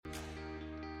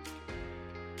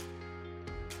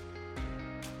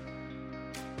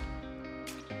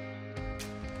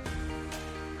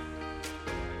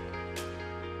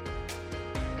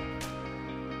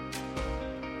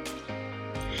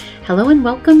Hello and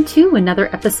welcome to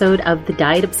another episode of the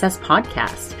Diet Obsessed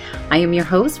podcast. I am your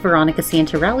host, Veronica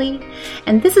Santarelli,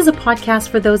 and this is a podcast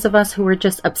for those of us who are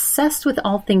just obsessed with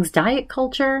all things diet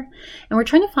culture, and we're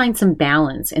trying to find some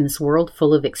balance in this world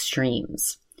full of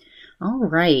extremes. All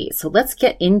right, so let's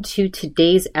get into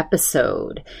today's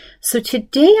episode. So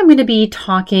today I'm going to be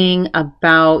talking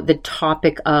about the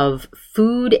topic of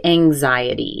food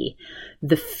anxiety,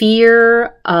 the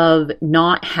fear of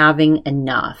not having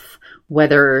enough.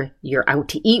 Whether you're out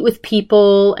to eat with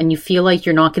people and you feel like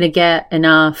you're not going to get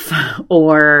enough,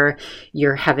 or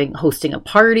you're hosting a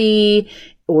party,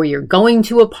 or you're going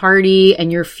to a party and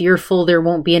you're fearful there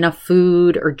won't be enough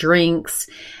food or drinks.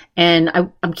 And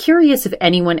I'm curious if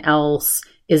anyone else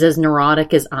is as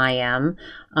neurotic as I am,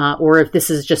 or if this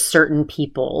is just certain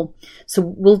people. So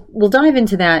we'll dive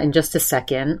into that in just a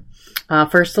second.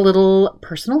 First, a little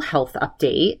personal health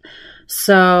update.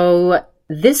 So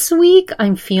this week,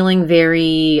 I'm feeling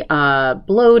very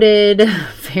bloated,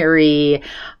 I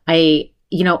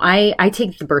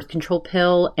take the birth control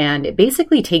pill and it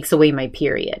basically takes away my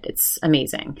period. It's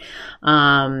amazing.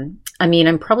 I'm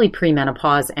probably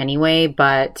premenopause anyway,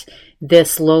 but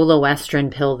this low estrogen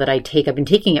pill that I take, I've been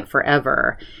taking it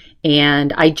forever.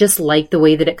 And I just like the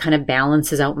way that it kind of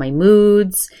balances out my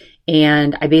moods.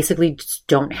 And I basically just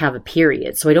don't have a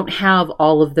period. So I don't have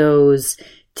all of those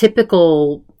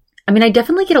typical, I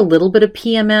definitely get a little bit of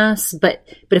PMS, but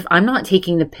if I'm not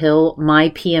taking the pill, my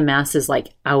PMS is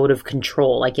like out of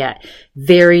control. I get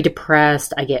very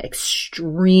depressed. I get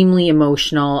extremely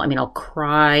emotional. I'll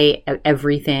cry at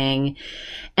everything.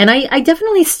 And I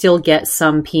definitely still get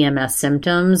some PMS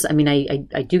symptoms.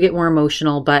 I do get more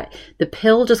emotional, but the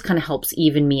pill just kind of helps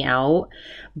even me out.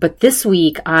 But this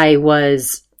week I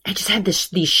just had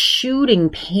these shooting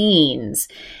pains.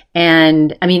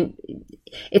 And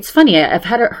it's funny. I've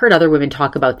heard other women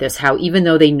talk about this, how even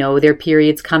though they know their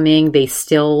period's coming, they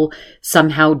still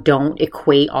somehow don't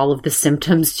equate all of the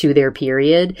symptoms to their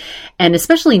period. And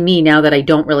especially me, now that I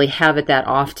don't really have it that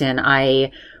often,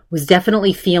 I was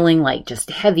definitely feeling like just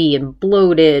heavy and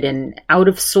bloated and out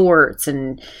of sorts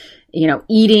and,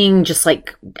 eating just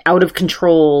like out of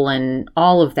control and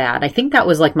all of that. I think that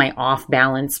was like my off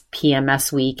balance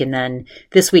PMS week. And then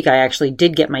this week I actually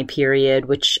did get my period,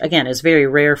 which again is very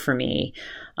rare for me.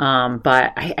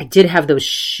 But I did have those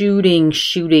shooting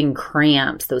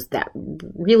cramps, that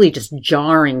really just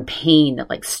jarring pain that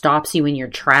like stops you in your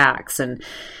tracks. And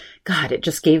God, it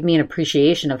just gave me an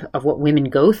appreciation of what women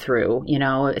go through,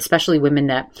 especially women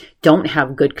that don't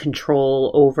have good control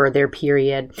over their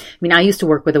period. I used to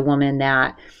work with a woman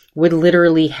that would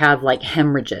literally have like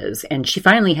hemorrhages, and she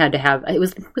finally had to have, it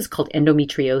was called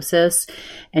endometriosis,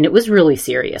 and it was really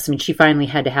serious. She finally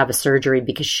had to have a surgery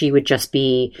because she would just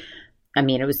be,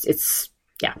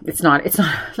 it's not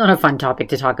a fun topic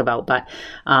to talk about, but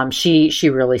she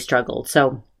really struggled.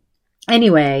 So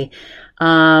anyway,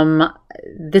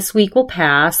 this week will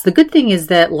pass. The good thing is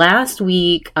that last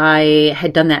week I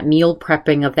had done that meal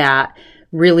prepping of that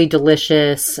really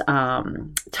delicious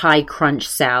Thai crunch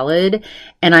salad,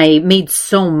 and I made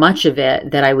so much of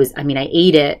it that I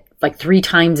ate it like 3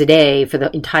 times a day for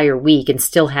the entire week and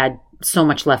still had so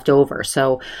much left over.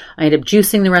 So I ended up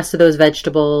juicing the rest of those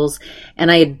vegetables,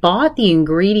 and I had bought the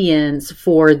ingredients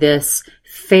for this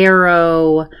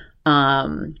farro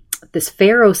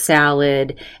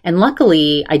salad. And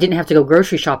luckily I didn't have to go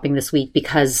grocery shopping this week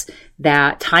because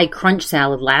that Thai crunch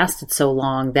salad lasted so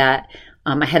long that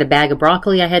I had a bag of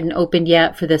broccoli I hadn't opened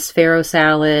yet for this farro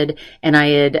salad. And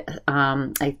I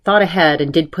thought ahead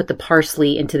and did put the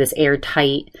parsley into this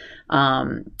airtight,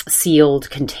 sealed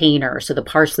container. So the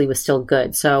parsley was still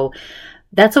good. So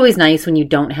that's always nice when you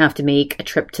don't have to make a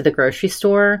trip to the grocery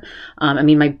store.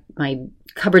 My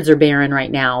cupboards are barren right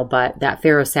now, but that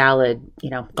farro salad,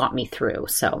 got me through.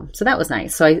 So that was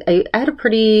nice. So I had a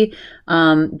pretty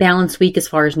balanced week as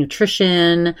far as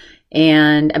nutrition.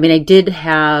 And I did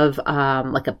have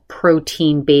like a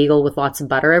protein bagel with lots of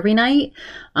butter every night.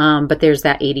 But there's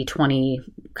that 80-20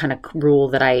 kind of rule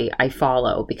that I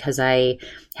follow, because I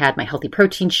had my healthy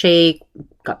protein shake,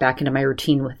 got back into my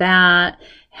routine with that,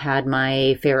 had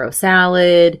my farro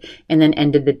salad, and then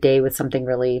ended the day with something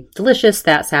really delicious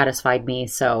that satisfied me.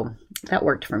 So that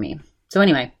worked for me. So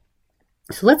anyway,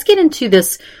 so let's get into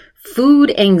this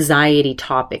food anxiety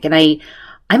topic. And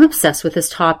I'm obsessed with this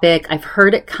topic. I've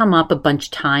heard it come up a bunch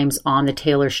of times on the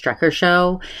Taylor Strecker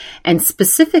show, and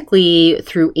specifically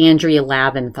through Andrea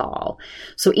Lavinthal.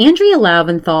 So Andrea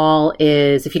Lavinthal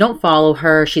is, if you don't follow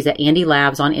her, she's at Andy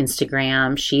Labs on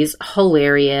Instagram. She's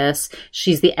hilarious.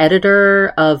 She's the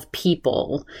editor of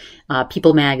People.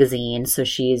 People magazine. So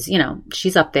she's,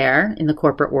 she's up there in the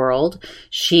corporate world.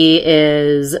 She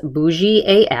is bougie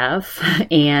AF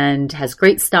and has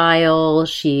great style.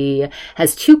 She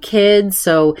has 2 kids.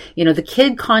 So, the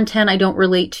kid content I don't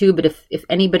relate to, but if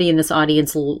anybody in this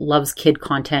audience loves kid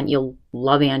content, you'll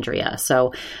love Andrea.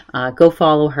 So go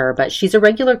follow her. But she's a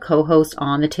regular co-host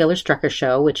on the Taylor Strecker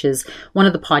Show, which is one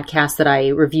of the podcasts that I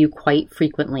review quite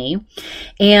frequently.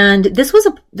 And this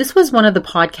was one of the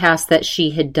podcasts that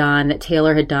that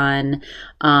Taylor had done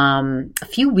a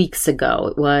few weeks ago.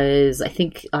 It was, I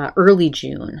think, early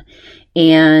June.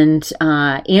 And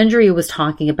Andrea was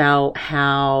talking about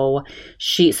how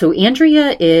she's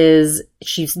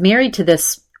married to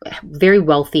this very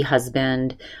wealthy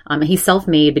husband. He's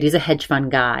self-made, but he's a hedge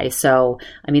fund guy. So,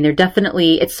 they're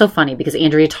definitely, it's so funny because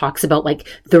Andrea talks about like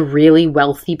the really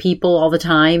wealthy people all the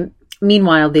time.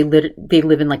 Meanwhile, they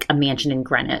live in like a mansion in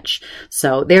Greenwich.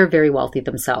 So they're very wealthy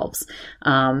themselves.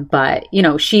 But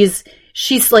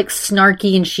she's like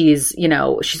snarky, and she's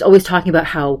always talking about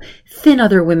how thin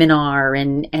other women are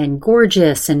and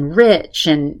gorgeous and rich.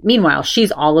 And meanwhile,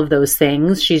 she's all of those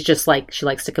things. She's just like, she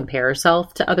likes to compare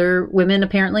herself to other women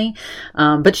apparently.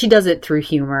 But she does it through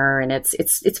humor, and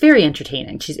it's very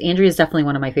entertaining. Andrea is definitely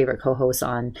one of my favorite co-hosts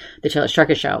on the Taylor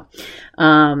Strecker Show.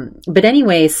 But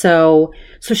anyway, so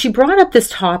she brought up this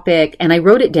topic, and I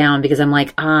wrote it down because I'm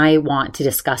like, I want to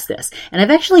discuss this. And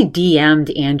I've actually DM'd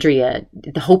Andrea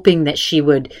hoping that she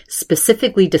would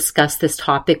specifically discuss this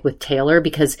topic with Taylor,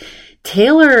 because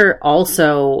Taylor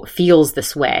also feels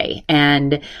this way.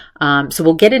 And so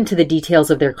we'll get into the details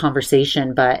of their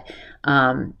conversation. But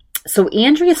so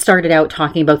Andrea started out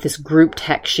talking about this group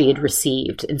text she had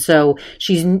received. And so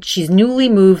she's newly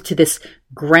moved to this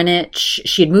Greenwich.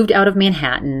 She had moved out of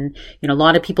Manhattan. A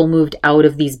lot of people moved out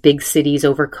of these big cities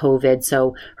over COVID.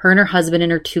 So her and her husband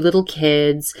and her 2 little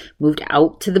kids moved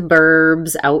out to the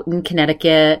burbs out in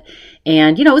Connecticut.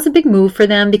 And, it was a big move for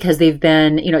them because they've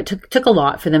been, it took a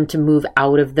lot for them to move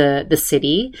out of the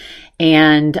city.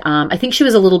 And I think she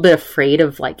was a little bit afraid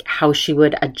of like how she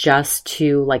would adjust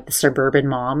to like the suburban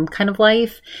mom kind of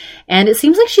life. And it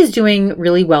seems like she's doing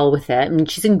really well with it.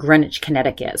 She's in Greenwich,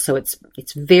 Connecticut. So it's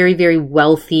very, very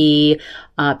wealthy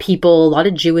people, a lot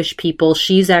of Jewish people.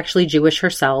 She's actually Jewish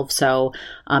herself. So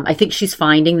I think she's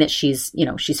finding that she's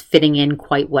fitting in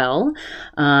quite well.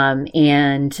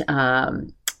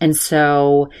 And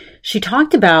so she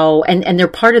talked about, and they're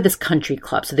part of this country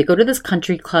club. So they go to this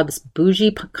country club, this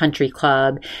bougie country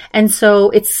club. And so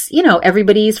it's,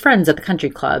 everybody's friends at the country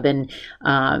club. And,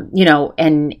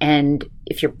 and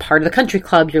if you're part of the country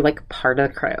club, you're like part of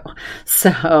the crew.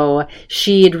 So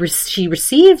she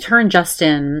received, her and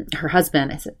Justin, her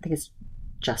husband, I think it's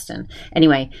Justin.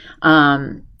 Anyway,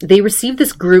 they received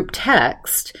this group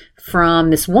text from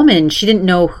this woman. She didn't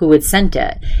know who had sent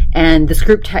it. And this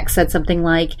group text said something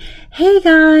like, "Hey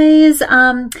guys,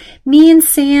 me and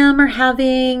Sam and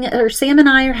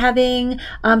I are having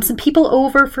some people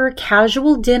over for a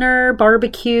casual dinner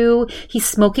barbecue. He's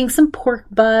smoking some pork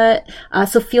butt.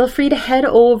 So feel free to head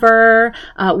over.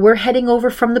 We're heading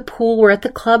over from the pool. We're at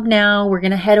the club now. We're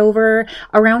going to head over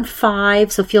around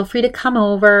 5. So feel free to come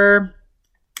over."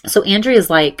 So Andrea's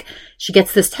like, she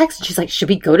gets this text and she's like, "Should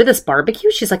we go to this barbecue?"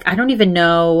 She's like, "I don't even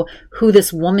know who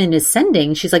this woman is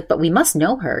sending." She's like, "But we must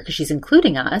know her because she's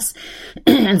including us."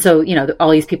 And so,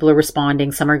 all these people are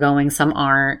responding. Some are going, some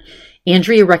aren't.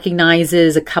 Andrea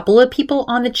recognizes a couple of people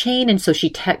on the chain. And so she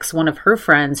texts one of her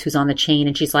friends who's on the chain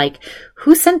and she's like,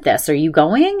 "Who sent this? Are you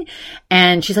going?"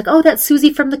 And she's like, "Oh, that's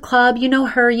Susie from the club. You know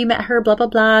her, you met her, blah, blah,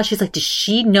 blah." She's like, "Does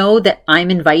she know that I'm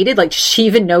invited? Like, does she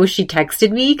even know she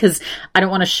texted me? Cause I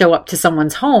don't want to show up to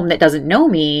someone's home that doesn't know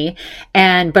me.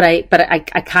 But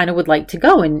I kind of would like to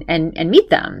go and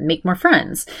meet them, make more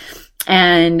friends."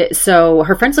 And so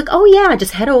her friend's like, "Oh yeah,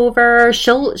 just head over.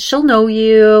 She'll know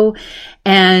you."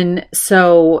 And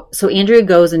so Andrea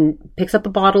goes and picks up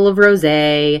a bottle of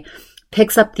rosé,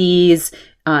 picks up these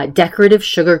decorative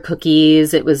sugar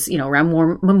cookies. It was,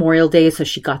 around Memorial Day. So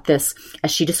she got this,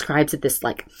 as she describes it, this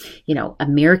like,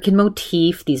 American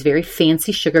motif, these very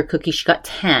fancy sugar cookies. She got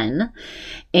 10.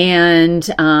 And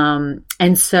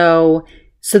so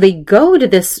they go to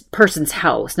this person's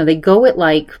house. Now they go at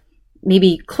like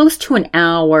maybe close to an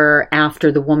hour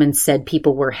after the woman said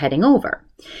people were heading over.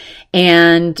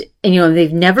 And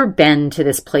they've never been to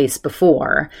this place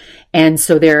before. And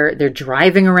so they're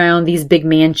driving around these big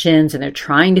mansions and they're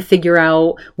trying to figure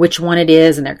out which one it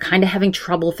is. And they're kind of having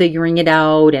trouble figuring it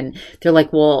out. And they're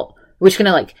like, "Well, we're just going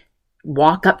to like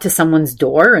walk up to someone's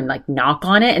door and like knock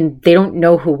on it, and they don't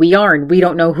know who we are and we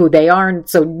don't know who they are. And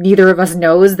so neither of us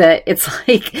knows that it's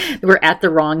like we're at the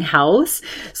wrong house.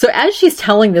 So as she's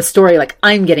telling this story, like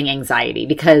I'm getting anxiety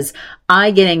because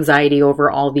I get anxiety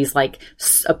over all these like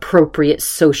appropriate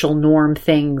social norm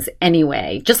things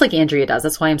anyway, just like Andrea does.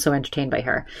 That's why I'm so entertained by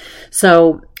her.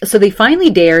 So they finally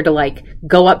dare to like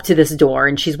go up to this door,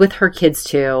 and she's with her kids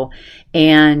too.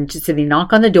 And so they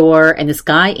knock on the door, and this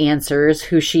guy answers,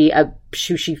 who she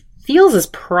feels is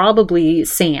probably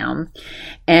Sam.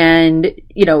 And,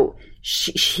 you know,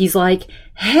 he's like,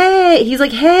 hey,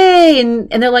 and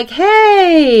they're like,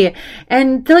 hey,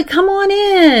 and they're like, come on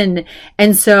in.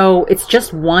 And so it's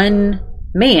just one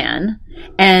man,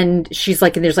 and she's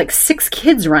like, and there's like 6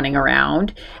 kids running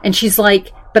around, and she's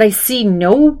like, but I see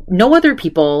no other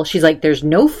people. She's like, there's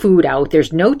no food out.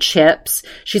 There's no chips.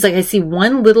 She's like, I see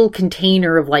one little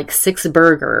container of like 6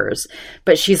 burgers,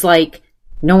 but she's like,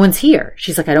 no one's here.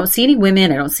 She's like, I don't see any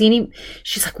women. I don't see any.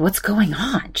 She's like, what's going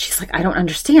on? She's like, I don't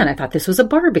understand. I thought this was a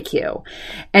barbecue.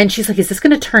 And she's like, is this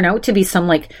going to turn out to be some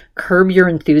like Curb Your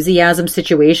Enthusiasm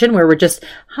situation where we're just,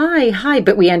 hi,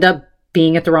 but we end up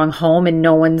being at the wrong home, and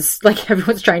no one's like,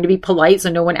 everyone's trying to be polite. So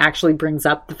no one actually brings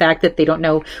up the fact that they don't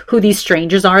know who these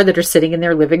strangers are that are sitting in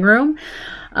their living room.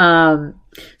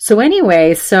 So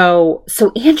anyway, so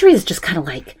Andrea's just kind of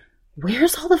like,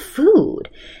 where's all the food?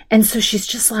 And so she's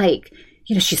just like,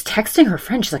 you know, she's texting her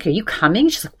friend. She's like, are you coming?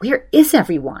 She's like, where is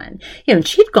everyone? You know, and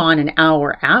she'd gone an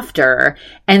hour after.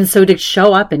 And so to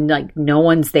show up and like, no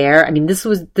one's there. I mean, this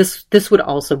would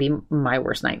also be my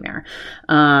worst nightmare.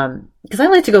 Cause I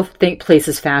like to go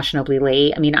places fashionably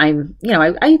late. I mean,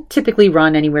 I typically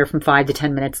run anywhere from 5 to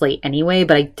 10 minutes late anyway,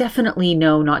 but I definitely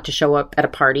know not to show up at a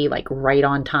party like right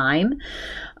on time.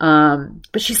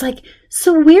 But she's like,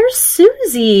 so where's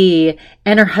Susie?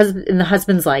 And the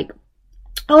husband's like,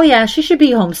 oh yeah, she should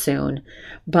be home soon.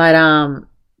 But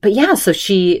yeah, so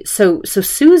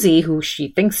Susie, who she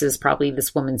thinks is probably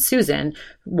this woman, Susan,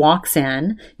 walks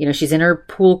in, you know, she's in her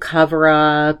pool cover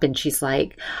up, and she's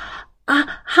like,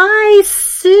 hi,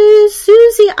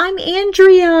 Susie, I'm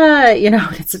Andrea. You know,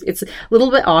 it's a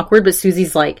little bit awkward, but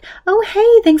Susie's like, oh,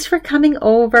 hey, thanks for coming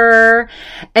over.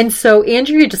 And so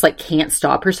Andrea just like can't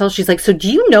stop herself. She's like, so do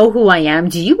you know who I am?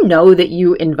 Do you know that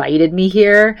you invited me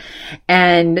here?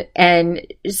 And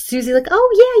Susie like,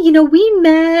 oh yeah, you know, we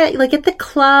met like at the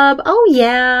club. Oh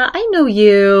yeah, I know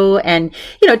you. And,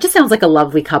 you know, it just sounds like a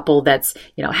lovely couple that's,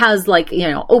 you know, has like, you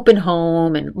know, open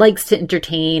home and likes to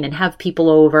entertain and have people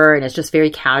over, and it's just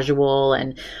very casual.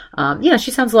 And, you know,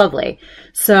 she sounds lovely.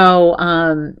 So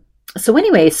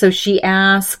anyway, so she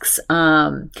asks,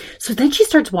 so then she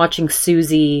starts watching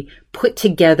Susie put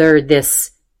together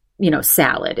this, you know,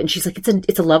 salad. And she's like,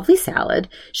 it's a lovely salad.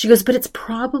 She goes, but it's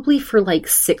probably for like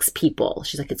 6 people.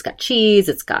 She's like, it's got cheese,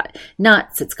 it's got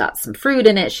nuts, it's got some fruit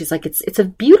in it. She's like, it's a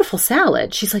beautiful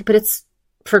salad. She's like, but it's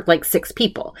for like 6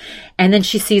 people. And then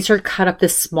she sees her cut up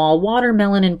this small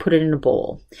watermelon and put it in a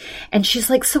bowl. And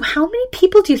she's like, so how many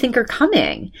people do you think are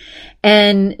coming?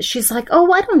 And she's like,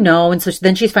 oh, I don't know. And so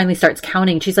then she finally starts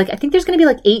counting. She's like, I think there's going to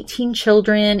be like 18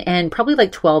 children and probably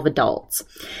like 12 adults.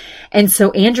 And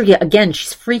so Andrea, again,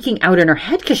 she's freaking out in her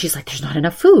head because she's like, there's not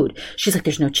enough food. She's like,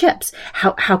 there's no chips.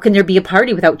 How can there be a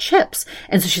party without chips?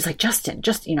 And so she's like, Justin,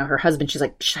 you know, her husband, she's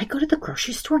like, should I go to the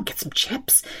grocery store and get some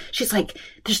chips? She's like,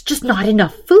 there's just not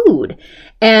enough food.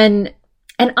 And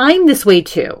I'm this way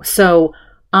too. So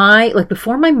like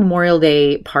before my Memorial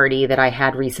Day party that I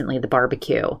had recently, the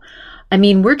barbecue, I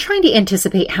mean, we're trying to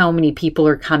anticipate how many people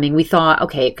are coming. We thought,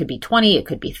 okay, it could be 20, it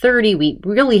could be 30. We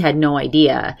really had no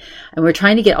idea. And we're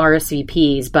trying to get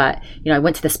RSVPs, but, you know, I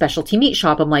went to the specialty meat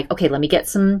shop. I'm like, okay, let me get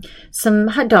some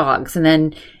hot dogs. And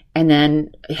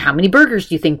then how many burgers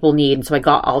do you think we'll need? And so I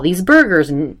got all these burgers,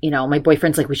 and, you know, my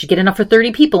boyfriend's like, we should get enough for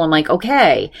 30 people. I'm like,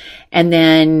 okay. And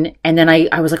then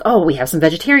I was like, oh, we have some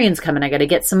vegetarians coming. I got to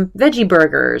get some veggie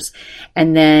burgers.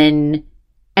 And then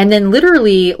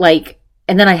literally like,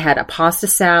 and then I had a pasta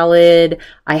salad.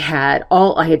 I had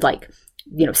like,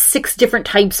 you know, 6 different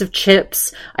types of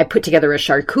chips. I put together a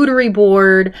charcuterie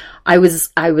board. I was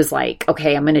like,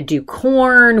 okay, I'm going to do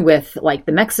corn with like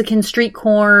the Mexican street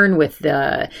corn with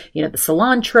the, you know, the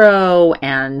cilantro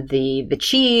and the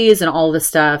cheese and all the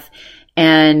stuff.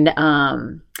 And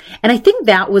I think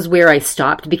that was where I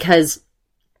stopped, because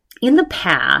in the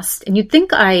past, and you'd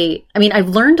think I mean, I've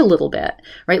learned a little bit,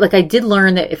 right? Like I did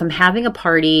learn that if I'm having a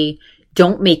party,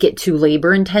 don't make it too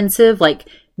labor intensive. Like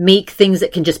make things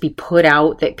that can just be put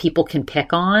out that people can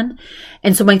pick on.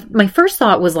 And so my first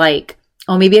thought was like,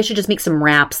 oh, maybe I should just make some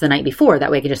wraps the night before.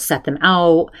 That way I can just set them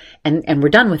out and we're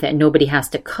done with it. Nobody has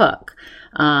to cook.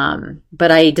 But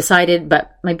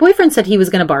my boyfriend said he was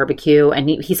going to barbecue, and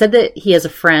he said that he has a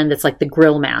friend that's like the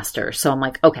grill master. So I'm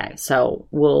like, okay, so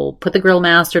we'll put the grill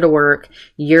master to work.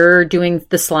 You're doing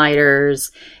the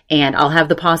sliders and I'll have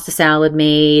the pasta salad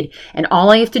made. And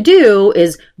all I have to do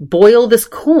is boil this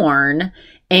corn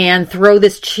and throw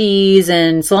this cheese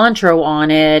and cilantro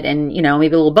on it and, you know,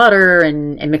 maybe a little butter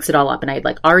and mix it all up. And I'd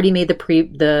like already made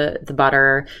the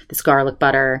butter, this garlic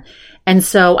butter. And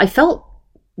so I felt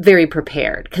very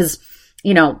prepared because,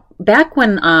 you know, back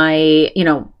when I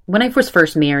was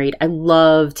first married, I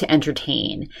loved to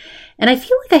entertain. And I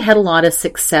feel like I had a lot of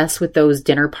success with those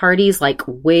dinner parties, like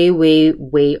way, way,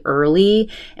 way early.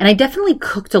 And I definitely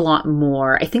cooked a lot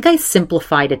more. I think I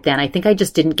simplified it then. I think I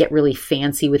just didn't get really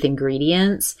fancy with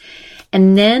ingredients.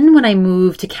 And then when I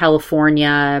moved to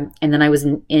California and then I was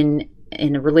in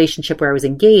a relationship where I was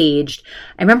engaged,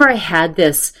 I remember I had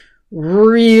this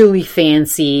really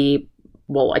fancy,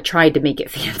 well, I tried to make it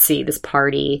fancy, this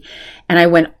party, and I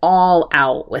went all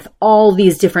out with all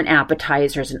these different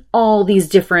appetizers and all these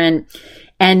different,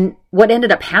 and what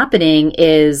ended up happening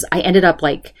is I ended up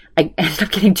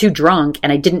getting too drunk and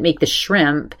I didn't make the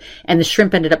shrimp, and the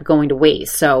shrimp ended up going to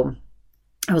waste. So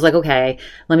I was like, okay,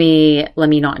 let me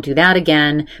not do that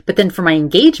again. But then for my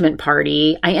engagement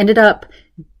party, I ended up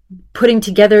putting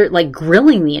together, like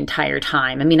grilling the entire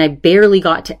time. I mean, I barely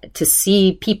got to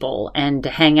see people and to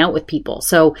hang out with people.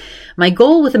 So my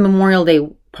goal with a Memorial Day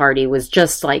party was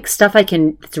just like stuff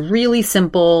it's really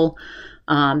simple,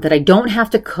 that I don't have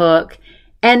to cook.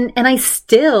 And I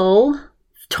still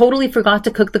totally forgot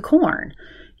to cook the corn,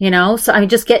 you know? So I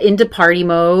just get into party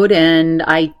mode and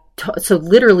so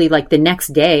literally like the next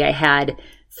day I had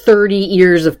 30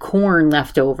 ears of corn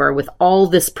left over with all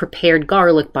this prepared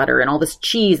garlic butter and all this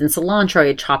cheese and cilantro I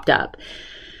had chopped up.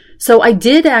 So I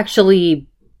did actually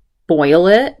boil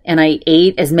it and I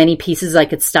ate as many pieces as I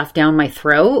could stuff down my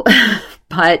throat,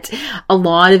 but a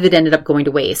lot of it ended up going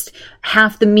to waste.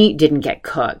 Half the meat didn't get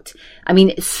cooked. I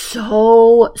mean,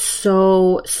 so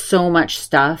much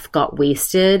stuff got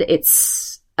wasted. It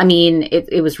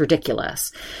was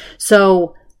ridiculous.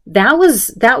 So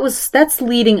that's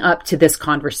leading up to this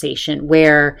conversation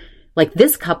where like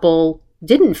this couple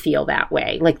didn't feel that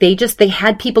way. Like they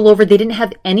had people over. They didn't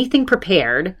have anything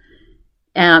prepared.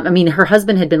 I mean, her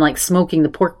husband had been like smoking the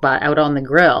pork butt out on the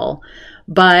grill,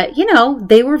 but you know,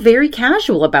 they were very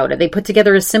casual about it. They put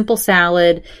together a simple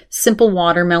salad, simple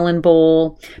watermelon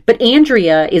bowl. But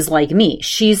Andrea is like me.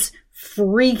 She's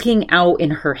freaking out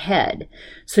in her head.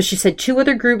 So she said 2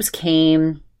 other groups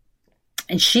came.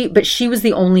 But she was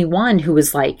the only one who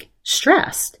was like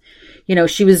stressed. You know,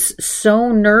 she was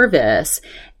so nervous.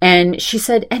 And she's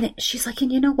like,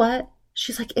 and you know what?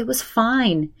 She's like, it was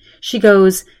fine. She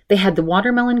goes, they had the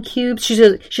watermelon cubes.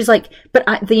 She's like, but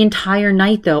the entire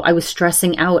night though, I was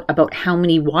stressing out about how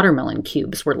many watermelon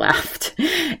cubes were left.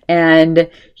 And,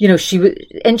 you know, she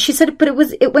said, but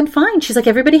it went fine. She's like,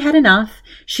 everybody had enough.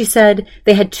 She said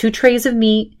they had 2 trays of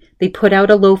meat. They put out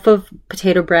a loaf of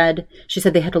potato bread. She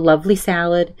said they had a lovely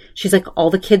salad. She's like, all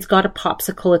the kids got a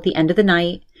popsicle at the end of the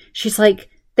night. She's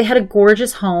like, they had a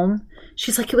gorgeous home.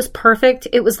 She's like, it was perfect.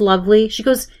 It was lovely. She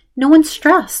goes, no one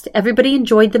stressed. Everybody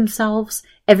enjoyed themselves.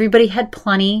 Everybody had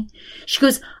plenty. She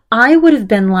goes, I would have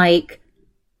been like,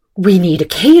 we need a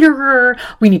caterer.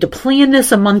 We need to plan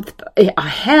this a month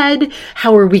ahead.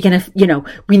 How are we going to,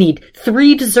 we need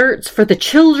 3 desserts for the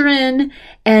children.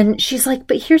 And she's like,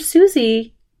 but here's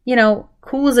Susie,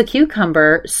 cool as a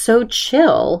cucumber, so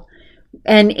chill.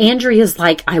 And Andrea's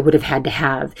like, I would have had to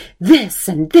have this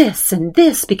and this and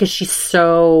this because she's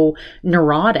so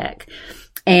neurotic.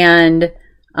 And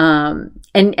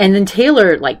then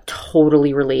Taylor like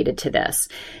totally related to this.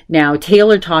 Now,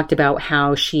 Taylor talked about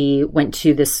how she went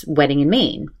to this wedding in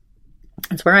Maine.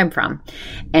 That's where I'm from.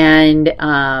 And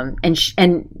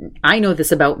I know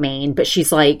this about Maine, but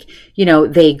she's like,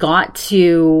 they got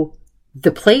to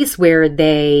the place where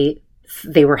they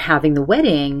were having the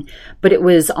wedding, but it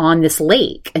was on this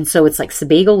lake. And so it's like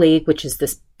Sebago Lake, which is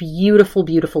this beautiful,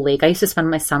 beautiful lake. I used to spend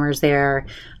my summers there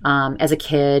as a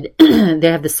kid. They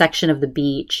have the section of the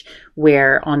beach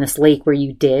where on this lake where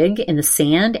you dig in the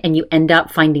sand and you end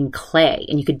up finding clay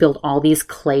and you could build all these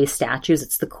clay statues.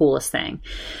 It's the coolest thing.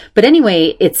 But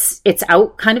anyway, it's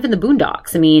out kind of in the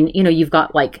boondocks. I mean, you've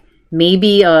got like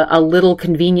maybe a little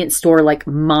convenience store like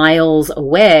miles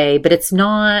away, but it's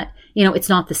not it's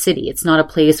not the city. It's not a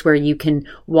place where you can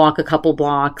walk a couple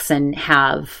blocks and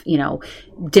have,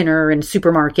 dinner and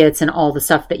supermarkets and all the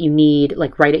stuff that you need,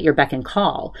 like right at your beck and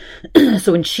call.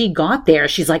 So when she got there,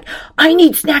 she's like, I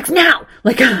need snacks now.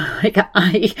 Like I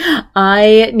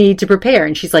need to prepare.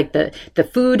 And she's like, the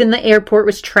food in the airport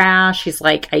was trash. She's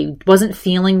like, I wasn't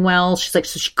feeling well. She's like,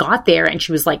 so she got there and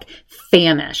she was like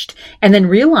famished, and then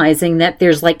realizing that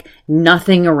there's like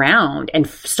nothing around and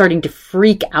starting to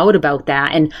freak out about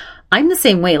that. And I'm the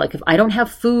same way. Like if I don't have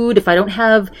food, if I don't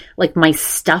have like my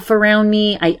stuff around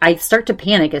me, I start to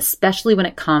panic, especially when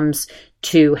it comes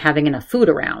to having enough food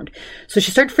around. So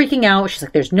she started freaking out. She's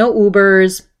like, there's no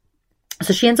Ubers.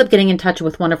 So she ends up getting in touch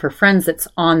with one of her friends that's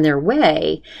on their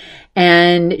way.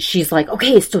 And she's like,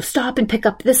 okay, so stop and pick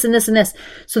up this and this and this.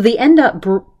 So they end up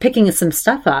picking some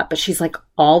stuff up. But she's like,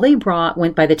 all they brought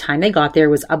by the time they got there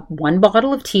was one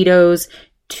bottle of Tito's,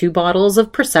 2 bottles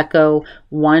of Prosecco,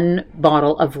 1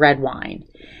 bottle of red wine.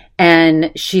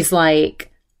 And she's like,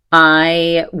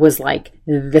 I was like,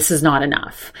 this is not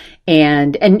enough.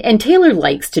 And Taylor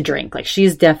likes to drink. Like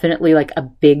she's definitely like a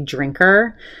big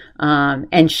drinker.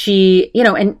 And she,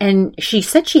 and she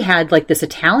said she had like this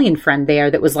Italian friend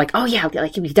there that was like, oh yeah,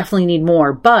 like we definitely need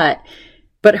more. But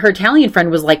her Italian friend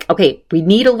was like, okay, we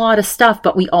need a lot of stuff,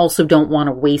 but we also don't want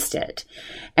to waste it.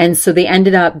 And so they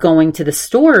ended up going to the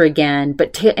store again,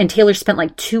 and Taylor spent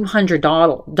like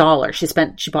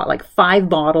 $200. She bought like 5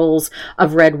 bottles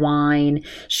of red wine.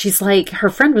 She's like, her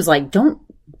friend was like, don't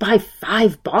buy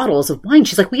 5 bottles of wine.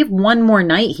 She's like, we have one more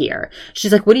night here.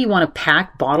 She's like, what do you want to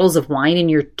pack bottles of wine in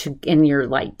your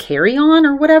like carry-on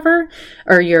or whatever,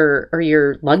 or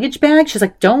your luggage bag? She's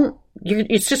like,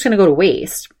 it's just going to go to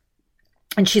waste.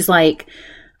 And she's like,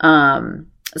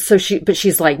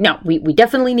 she's like, no, we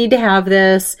definitely need to have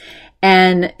this.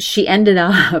 And she ended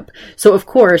up, so of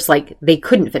course, like they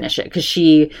couldn't finish it because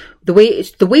the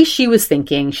way she was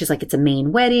thinking, she's like, it's a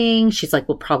Maine wedding. She's like,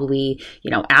 we'll probably,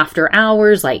 after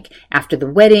hours, like after the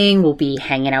wedding, we'll be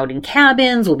hanging out in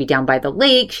cabins. We'll be down by the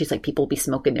lake. She's like, people will be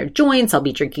smoking their joints. I'll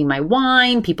be drinking my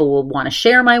wine. People will want to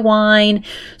share my wine.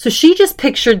 So she just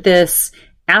pictured this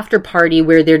after party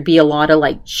where there'd be a lot of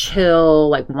like chill,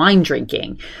 like wine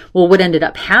drinking. Well, what ended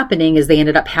up happening is they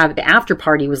ended up having the after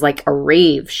party was like a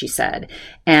rave, she said.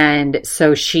 And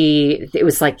so it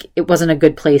was like, it wasn't a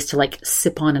good place to like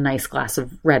sip on a nice glass of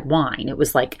red wine. It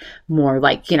was like more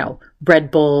like,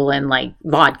 Red Bull and like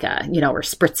vodka, or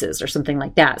spritzes or something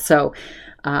like that. So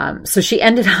she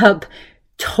ended up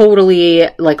totally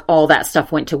like all that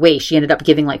stuff went to waste. She ended up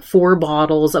giving like 4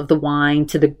 bottles of the wine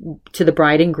to the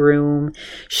bride and groom.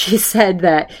 She said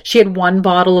that she had 1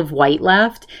 bottle of white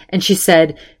left, and she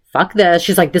said, fuck this.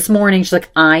 She's like, this morning, she's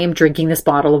like, I am drinking this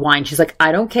bottle of wine. She's like,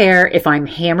 I don't care if I'm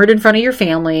hammered in front of your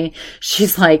family.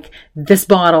 She's like, this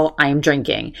bottle I am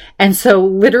drinking. And so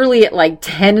literally at like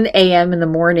 10 a.m. in the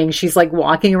morning, she's like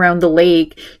walking around the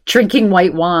lake, drinking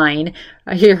white wine.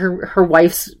 I hear her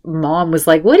wife's mom was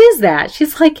like, what is that?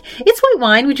 She's like, it's white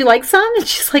wine. Would you like some? And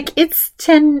she's like, it's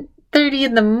 10:30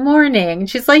 in the morning.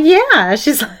 She's like, yeah.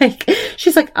 She's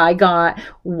like, I got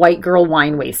white girl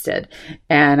wine wasted.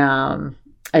 And,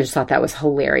 I just thought that was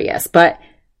hilarious. But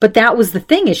that was the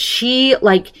thing is she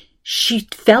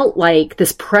felt like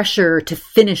this pressure to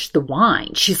finish the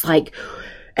wine. She's like,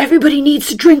 everybody needs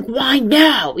to drink wine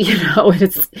now, and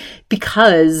it's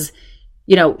because,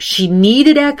 she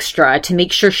needed extra to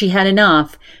make sure she had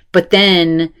enough. But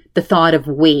then the thought of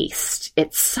waste,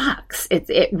 it sucks.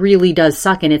 It really does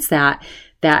suck. And it's that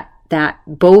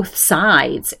both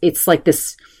sides, it's like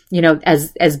this,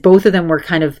 as both of them were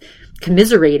kind of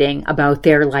commiserating about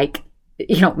their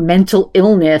mental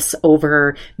illness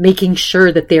over making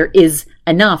sure that there is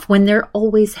enough when there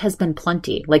always has been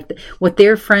plenty. Like what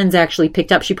their friends actually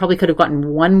picked up, she probably could have gotten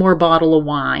 1 more bottle of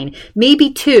wine,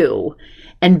 maybe 2,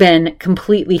 and been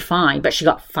completely fine, but she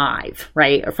got 5,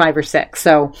 right? Or 5 or 6.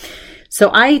 So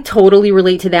I totally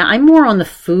relate to that. I'm more on the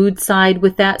food side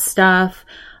with that stuff.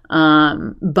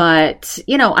 But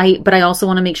I also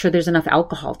want to make sure there's enough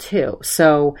alcohol too.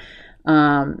 So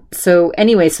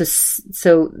anyway,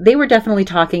 so they were definitely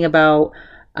talking about,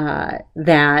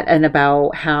 that, and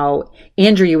about how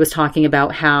Andrea was talking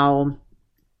about how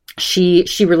she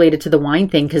related to the wine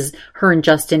thing because her and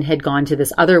Justin had gone to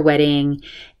this other wedding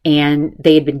and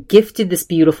they had been gifted this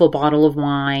beautiful bottle of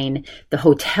wine. The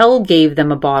hotel gave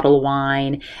them a bottle of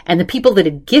wine, and the people that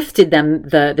had gifted them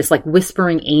this like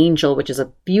Whispering Angel, which is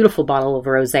a beautiful bottle of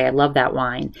rosé. I love that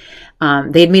wine.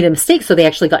 They had made a mistake, so they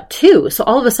actually got 2. So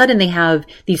all of a sudden they have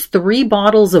these 3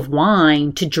 bottles of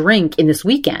wine to drink in this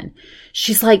weekend.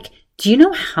 She's like, do you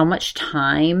know how much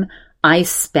time I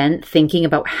spent thinking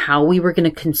about how we were going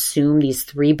to consume these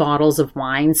 3 bottles of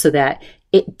wine so that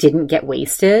it didn't get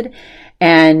wasted.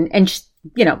 And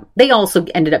you know, they also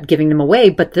ended up giving them away,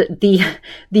 but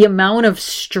the amount of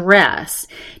stress,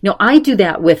 you know, I do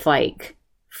that with like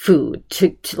food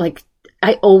to like,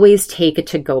 I always take a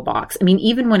to-go box. I mean,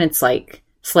 even when it's like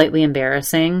slightly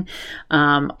embarrassing,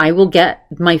 I will get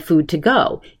my food to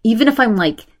go, even if I'm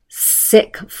like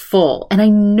sick full. And I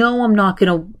know I'm not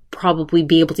going to probably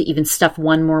be able to even stuff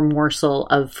one more morsel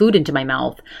of food into my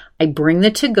mouth. I bring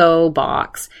the to-go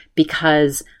box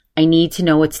because I need to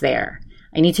know it's there.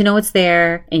 I need to know it's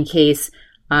there in case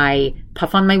I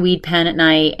puff on my weed pen at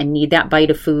night and need that bite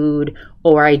of food,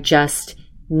 or I just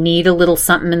need a little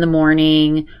something in the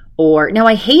morning. Or now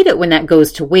I hate it when that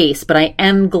goes to waste, but I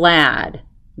am glad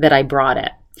that I brought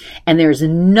it. And there's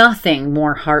nothing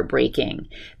more heartbreaking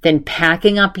than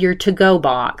packing up your to-go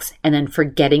box and then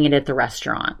forgetting it at the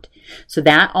restaurant. So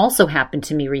that also happened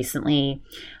to me recently.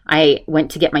 I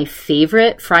went to get my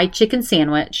favorite fried chicken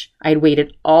sandwich. I'd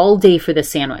waited all day for this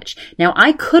sandwich. Now,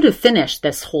 I could have finished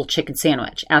this whole chicken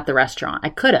sandwich at the restaurant. I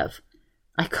could have.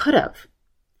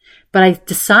 But I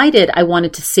decided I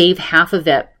wanted to save half of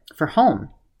it for home.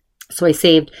 So I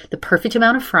saved the perfect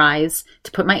amount of fries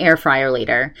to put in my air fryer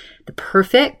later, the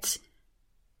perfect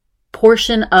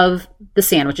portion of the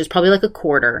sandwich is probably like a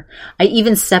quarter. I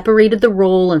even separated the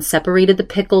roll and separated the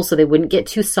pickle so they wouldn't get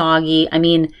too soggy. I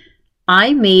mean,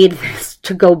 I made this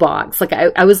to-go box. Like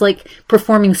I was like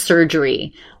performing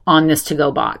surgery on this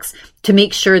to-go box to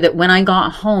make sure that when I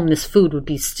got home, this food would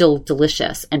be still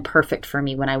delicious and perfect for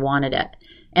me when I wanted it.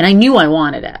 And I knew I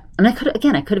wanted it. And I could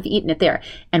have eaten it there.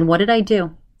 And what did I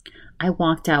do? I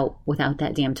walked out without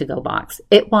that damn to-go box.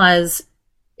 It was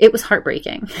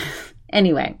heartbreaking.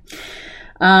 Anyway.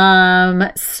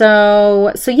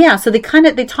 So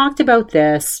they talked about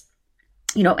this,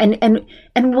 you know,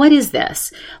 and what is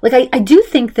this? Like, I do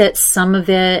think that some of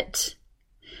it,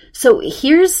 so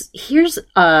here's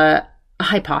a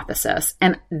hypothesis,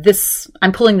 and this,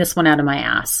 I'm pulling this one out of my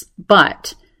ass,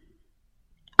 but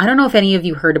I don't know if any of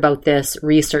you heard about this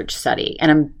research study, and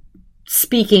I'm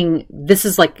speaking, this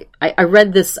is like, I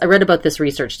read about this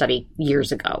research study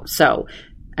years ago, so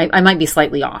I might be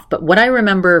slightly off, but what I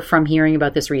remember from hearing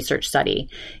about this research study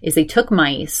is they took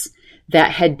mice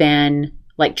that had been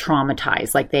like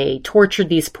traumatized, like they tortured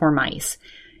these poor mice,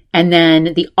 and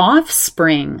then the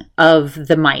offspring of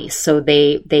the mice, so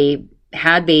they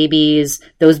had babies,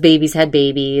 those babies had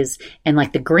babies, and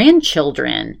like the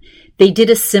grandchildren, they did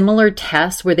a similar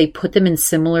test where they put them in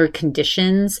similar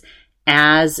conditions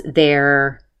as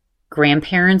their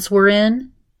grandparents were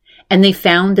in. And they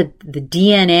found that the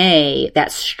DNA,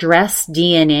 that stress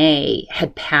DNA,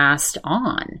 had passed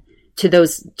on to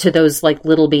those like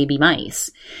little baby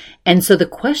mice. And so the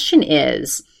question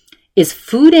is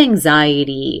food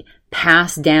anxiety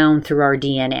passed down through our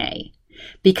DNA?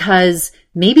 Because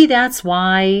maybe that's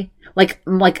why, like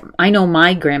I know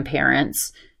my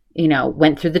grandparents, you know,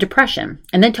 went through the Depression,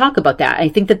 and then talk about that. I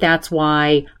think that that's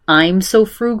why I'm so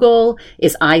frugal,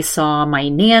 is I saw my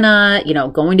Nana, you know,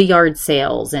 going to yard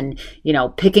sales and, you know,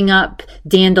 picking up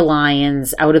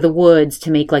dandelions out of the woods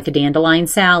to make like a dandelion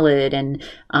salad, and,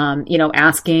 you know,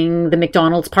 asking the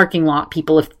McDonald's parking lot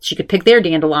people if she could pick their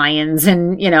dandelions,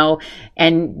 and, you know,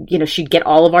 she'd get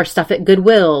all of our stuff at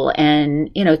Goodwill, and,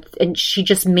 you know, and she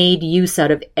just made use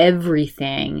out of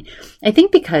everything. I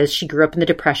think because she grew up in the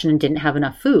Depression and didn't have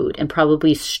enough food and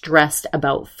probably stressed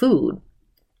about food.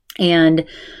 And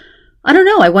I don't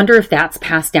know, I wonder if that's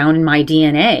passed down in my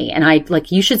DNA. And I,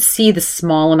 like, you should see the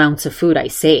small amounts of food I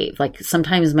save. Like,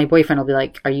 sometimes my boyfriend will be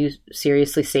like, are you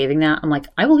seriously saving that? I'm like,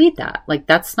 I will eat that. Like,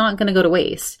 that's not going to go to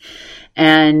waste.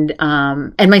 And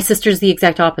my sister's the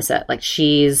exact opposite. Like,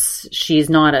 she's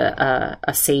not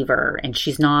a saver, and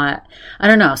she's not, I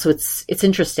don't know. So it's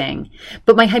interesting.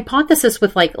 But my hypothesis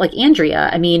with like Andrea,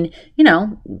 I mean, you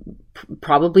know,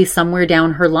 probably somewhere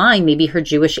down her line, maybe her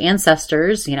Jewish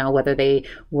ancestors, you know, whether they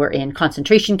were in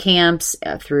concentration camps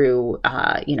through,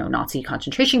 you know, Nazi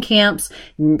concentration camps,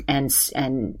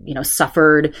 and you know,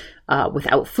 suffered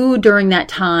without food during that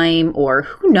time, or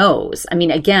who knows? I mean,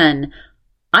 again,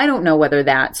 I don't know whether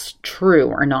that's true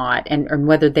or not, and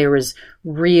whether there was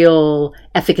real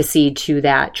efficacy to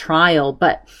that trial,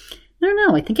 but I don't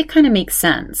know. I think it kind of makes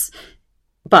sense,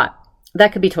 but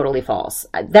that could be totally false.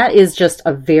 That is just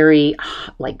a very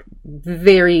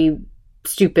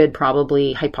stupid,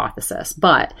 probably, hypothesis.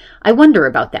 But I wonder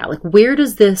about that. Like, where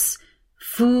does this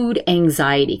food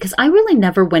anxiety? Because I really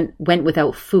never went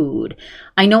without food.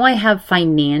 I know I have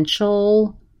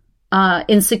financial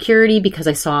insecurity because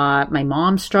I saw my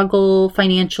mom struggle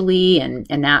financially, and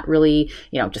that really,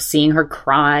 you know, just seeing her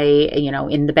cry, you know,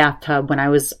 in the bathtub when I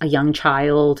was a young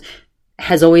child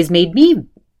has always made me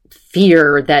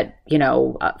fear that,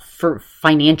 for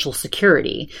financial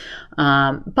security.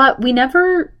 But we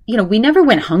never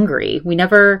went hungry. We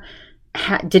never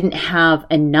didn't have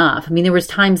enough. I mean, there was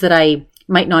times that I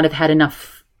might not have had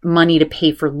enough money to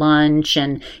pay for lunch,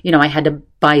 and, I had to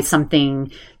buy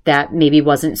something that maybe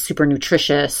wasn't super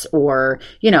nutritious, or,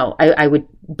 I would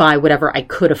buy whatever I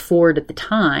could afford at the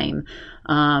time.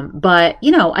 But,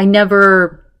 I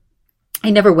never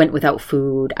went without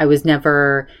food. I was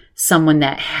never someone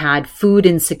that had food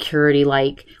insecurity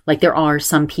like there are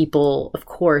some people, of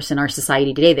course, in our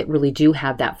society today that really do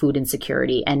have that food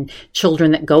insecurity, and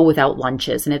children that go without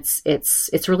lunches. And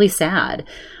it's really sad.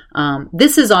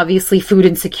 This is obviously food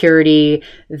insecurity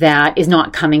that is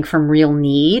not coming from real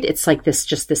need. It's like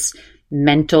this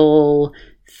mental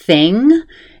thing.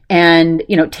 And,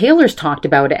 Taylor's talked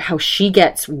about it, how she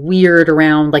gets weird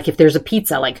around, like, if there's a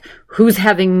pizza, like, who's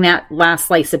having that last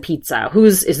slice of pizza?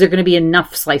 Is there going to be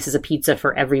enough slices of pizza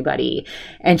for everybody?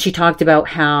 And she talked about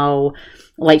how,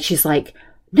 like, she's like,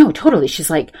 no, totally. She's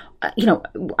like,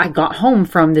 I got home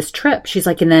from this trip. She's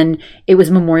like, and then it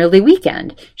was Memorial Day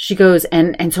weekend. She goes,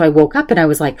 and so I woke up and I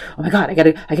was like, oh my God, I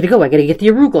gotta go. I gotta get the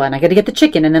arugula, and I gotta get the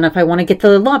chicken. And then if I want to get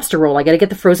the lobster roll, I gotta get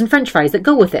the frozen French fries that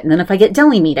go with it. And then if I get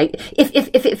deli meat,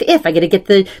 if I gotta get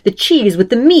the cheese with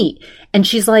the meat. And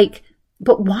she's like,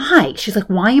 but why? She's like,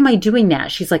 why am I doing that?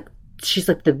 She's like,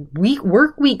 the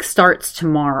work week starts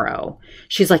tomorrow.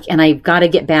 She's like, and I've got to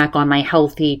get back on my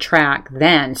healthy track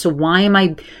then. So why am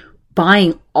I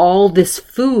buying all this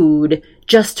food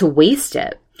just to waste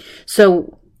it?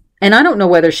 So, and I don't know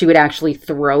whether she would actually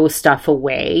throw stuff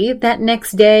away that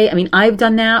next day. I mean, I've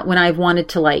done that when I've wanted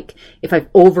to, like, if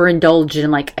I've overindulged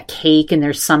in like a cake and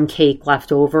there's some cake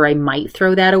left over, I might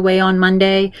throw that away on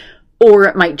Monday, or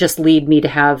it might just lead me to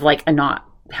have like a not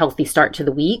healthy start to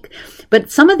the week. But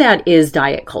some of that is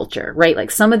diet culture, right?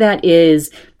 Like, some of that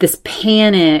is this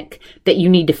panic that you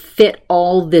need to fit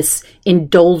all this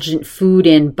indulgent food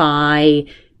in by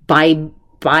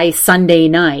Sunday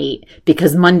night,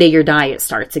 because Monday your diet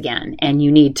starts again, and you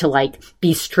need to, like,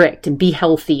 be strict and be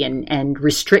healthy and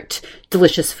restrict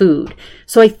delicious food.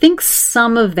 So I think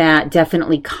some of that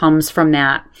definitely comes from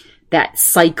that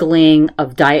cycling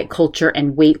of diet culture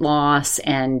and weight loss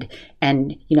and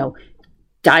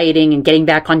dieting and getting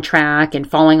back on track and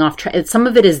falling off track. Some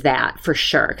of it is that, for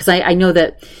sure. Because I know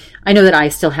that I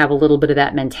still have a little bit of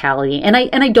that mentality, and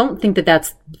I don't think that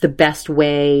that's the best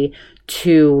way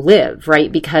to live,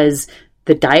 right? Because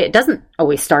the diet doesn't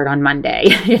always start on Monday,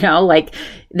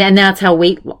 then that's how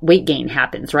weight gain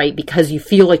happens, right? Because you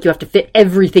feel like you have to fit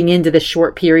everything into this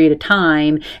short period of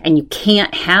time, and you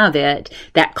can't have it.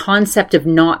 That concept of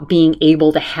not being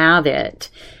able to have it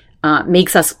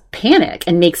makes us panic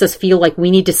and makes us feel like we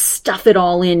need to stuff it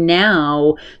all in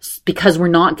now because we're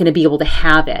not going to be able to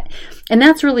have it. And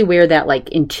that's really where that, like,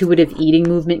 intuitive eating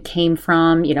movement came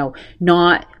from,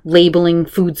 not labeling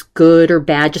foods good or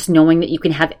bad, just knowing that you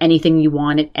can have anything you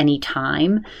want at any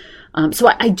time. So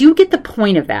I do get the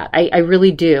point of that. I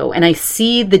really do. And I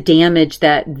see the damage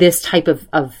that this type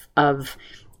of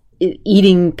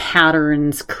eating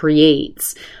patterns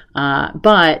creates.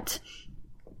 But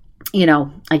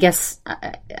I guess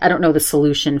I don't know the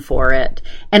solution for it.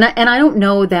 And I don't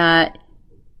know that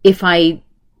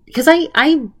because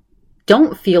I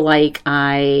don't feel like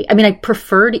I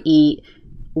prefer to eat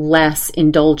less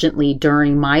indulgently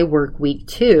during my work week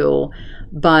too,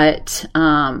 but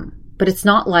it's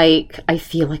not like I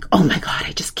feel like, oh my God,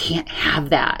 I just can't have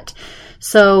that.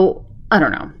 So I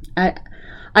don't know.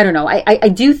 I don't know. I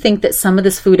do think that some of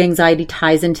this food anxiety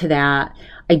ties into that.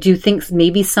 I do think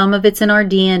maybe some of it's in our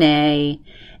DNA,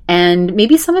 and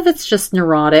maybe some of it's just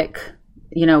neurotic,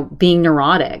 being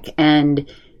neurotic and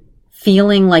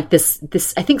feeling like this,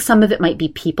 I think some of it might be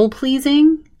people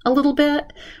pleasing a little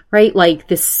bit, right? Like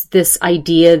this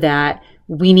idea that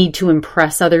we need to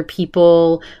impress other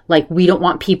people. Like, we don't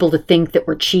want people to think that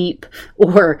we're cheap,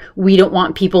 or we don't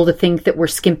want people to think that we're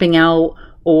skimping out,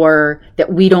 or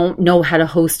that we don't know how to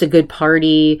host a good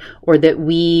party, or that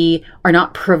we are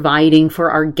not providing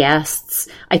for our guests.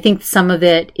 I think some of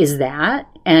it is that.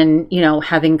 And,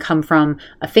 having come from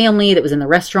a family that was in the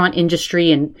restaurant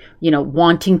industry and,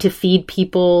 wanting to feed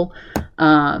people,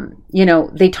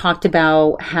 they talked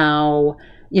about how,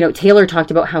 Taylor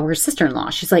talked about how her sister-in-law,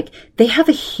 she's like, they have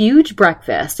a huge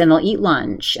breakfast and they'll eat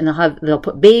lunch and they'll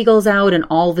put bagels out and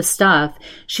all the stuff.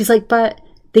 She's like, but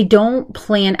they don't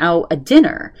plan out a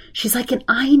dinner. She's like, and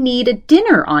I need a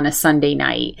dinner on a Sunday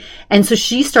night. And so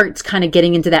she starts kind of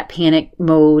getting into that panic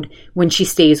mode when she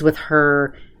stays with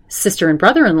her sister and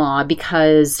brother-in-law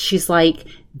because she's like,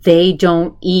 they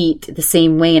don't eat the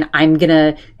same way and I'm going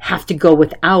to have to go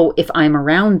without if I'm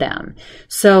around them.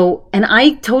 So, and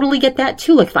I totally get that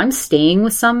too. Like if I'm staying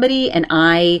with somebody and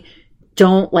I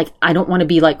don't want to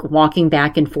be like walking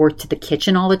back and forth to the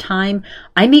kitchen all the time,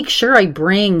 I make sure I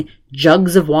bring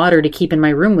jugs of water to keep in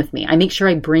my room with me. I make sure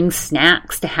I bring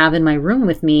snacks to have in my room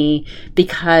with me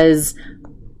because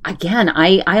again,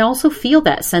 I also feel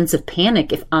that sense of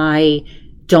panic if I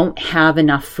don't have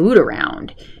enough food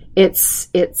around. It's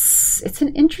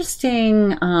an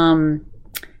interesting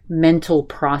mental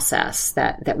process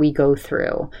that we go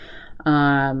through.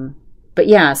 But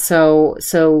yeah, so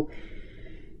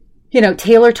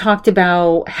Taylor talked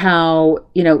about how,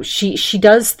 she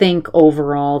does think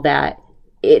overall that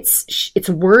it's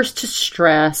worse to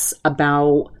stress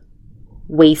about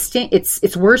wasting.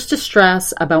 It's worse to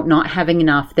stress about not having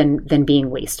enough than being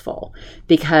wasteful,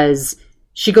 because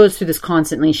she goes through this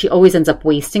constantly. She always ends up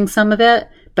wasting some of it,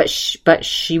 but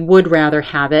she would rather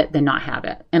have it than not have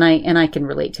it. And I can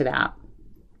relate to that.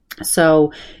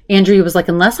 So Andrea was like,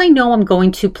 unless I know I'm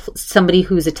going to somebody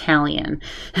who's Italian,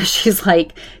 she's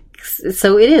like,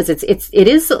 so it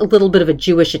is a little bit of a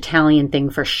Jewish Italian thing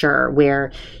for sure,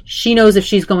 where she knows if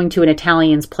she's going to an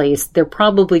Italian's place, they're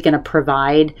probably going to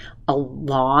provide a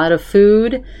lot of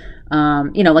food.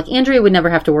 Like Andrea would never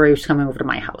have to worry if she's coming over to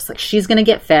my house. Like she's going to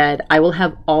get fed. I will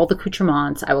have all the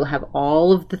accoutrements. I will have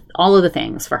all of the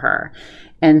things for her.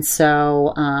 And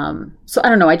so I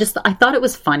don't know. I thought it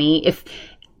was funny. If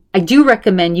I do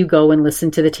recommend you go and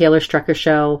listen to the Taylor Strecker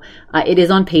show. It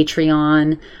is on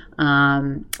Patreon.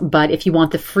 But if you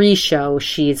want the free show,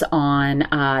 she's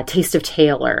on Taste of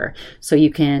Taylor. So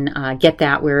you can get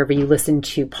that wherever you listen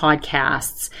to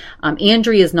podcasts.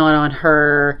 Andrea is not on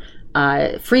her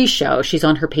free show. She's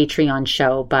on her Patreon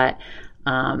show, but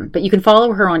you can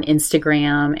follow her on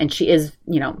Instagram, and she is,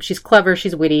 she's clever,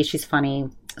 she's witty, she's funny.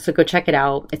 So go check it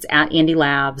out. It's at Andy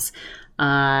Labs. So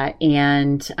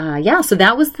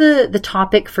that was the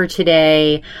topic for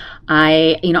today.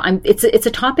 It's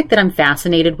a topic that I'm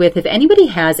fascinated with. If anybody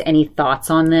has any thoughts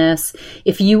on this,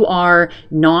 if you are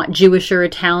not Jewish or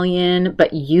Italian,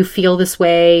 but you feel this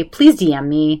way, please DM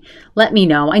me. Let me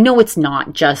know. I know it's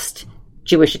not just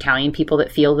Jewish Italian people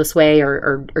that feel this way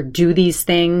or do these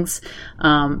things.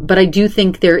 But I do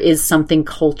think there is something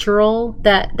cultural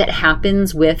that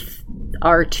happens with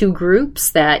our two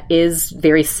groups that is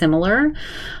very similar.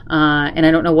 And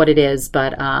I don't know what it is,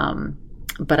 but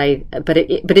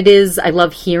it is, I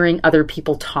love hearing other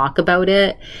people talk about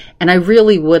it. And I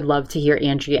really would love to hear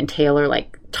Andrea and Taylor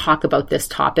talk about this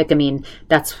topic. I mean,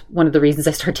 that's one of the reasons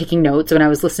I started taking notes when I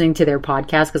was listening to their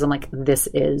podcast, because I'm like, this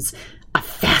is a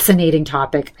fascinating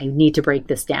topic. I need to break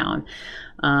this down.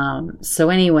 So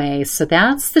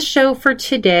that's the show for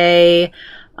today.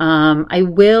 I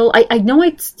know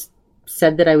I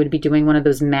said that I would be doing one of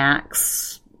those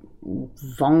Max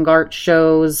Vongart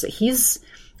shows.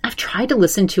 I've tried to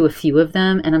listen to a few of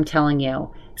them, and I'm telling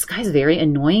you, this guy's very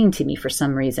annoying to me for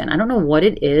some reason. I don't know what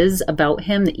it is about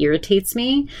him that irritates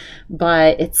me,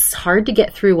 but it's hard to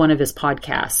get through one of his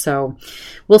podcasts. So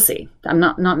we'll see. I'm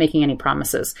not making any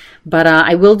promises, but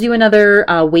I will do another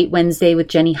Wait Wednesday with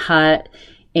Jenny Hutt.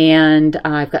 And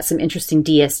I've got some interesting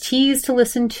DSTs to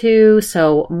listen to.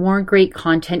 So more great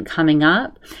content coming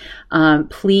up.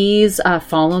 Please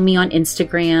follow me on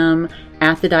Instagram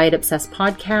at the Diet Obsessed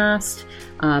Podcast.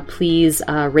 Please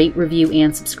rate, review,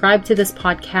 and subscribe to this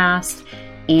podcast.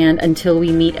 And until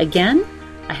we meet again,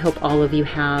 I hope all of you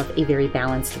have a very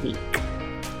balanced week.